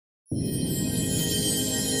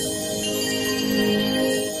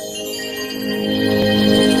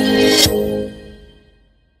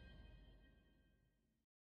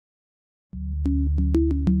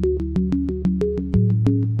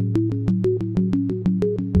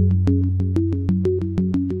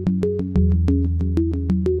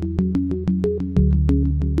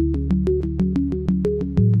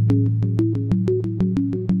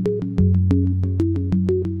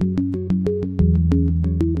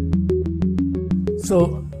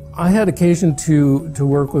So I had occasion to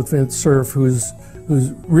work with Vint Cerf, who's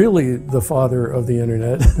really the father of the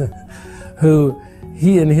internet,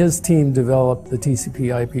 he and his team developed the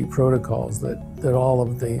TCP/IP protocols that all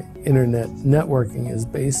of the internet networking is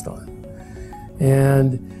based on.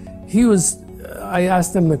 And I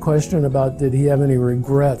asked him the question about, did he have any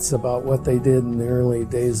regrets about what they did in the early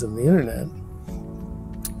days of the internet?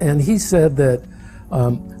 And he said that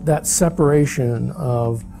that separation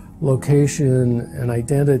of location and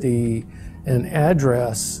identity and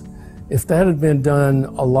address, if that had been done,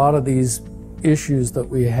 a lot of these issues that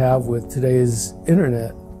we have with today's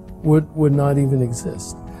internet would not even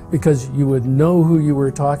exist, because you would know who you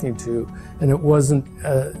were talking to, and it wasn't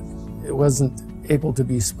able to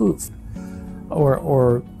be spoofed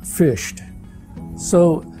or phished.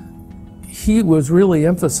 So he was really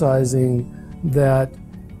emphasizing that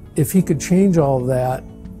if he could change all that,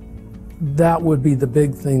 that would be the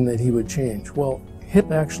big thing that he would change. Well,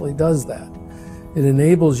 HIP actually does that. It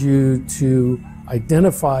enables you to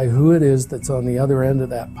identify who it is that's on the other end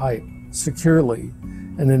of that pipe securely,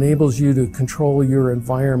 and enables you to control your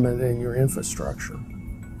environment and your infrastructure.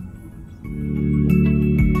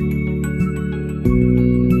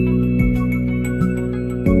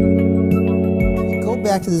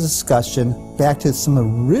 Back to the discussion, back to some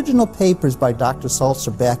original papers by Dr.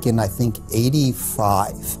 Sulzer back in, I think,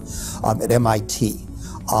 '85 at MIT,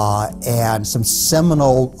 and some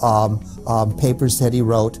seminal papers that he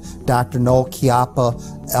wrote. Dr. Noel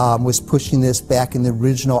Chiappa was pushing this back in the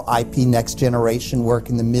original IP Next Generation work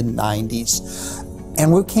in the mid-'90s.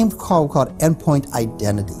 And what came called endpoint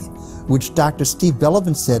identity, which Dr. Steve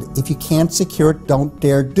Bellevin said, if you can't secure it, don't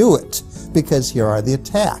dare do it, because here are the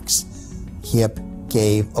attacks. HIP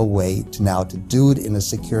gave a way to do it in a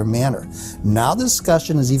secure manner. Now the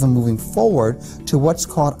discussion is even moving forward to what's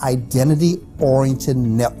called identity-oriented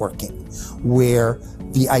networking, where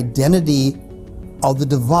the identity of the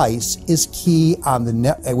device is key on the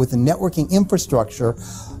with the networking infrastructure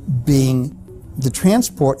being the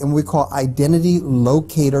transport, and we call identity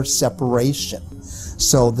locator separation.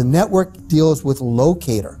 So the network deals with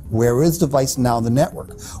locator. Where is the device now in the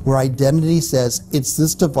network? Where identity says, it's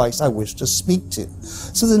this device I wish to speak to.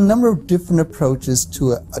 So there's a number of different approaches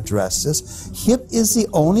to address this. HIP is the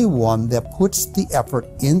only one that puts the effort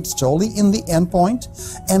in solely in the endpoint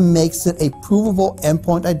and makes it a provable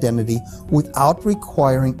endpoint identity without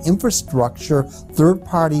requiring infrastructure,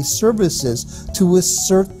 third-party services to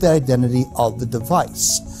assert the identity of the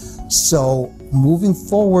device. So moving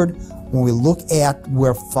forward, when we look at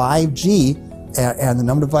where 5G and the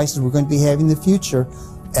number of devices we're going to be having in the future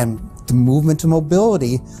and the movement to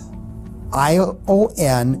mobility,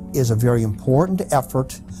 ION is a very important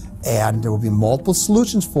effort, and there will be multiple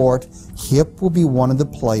solutions for it. HIP will be one of the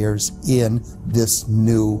players in this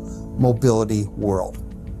new mobility world.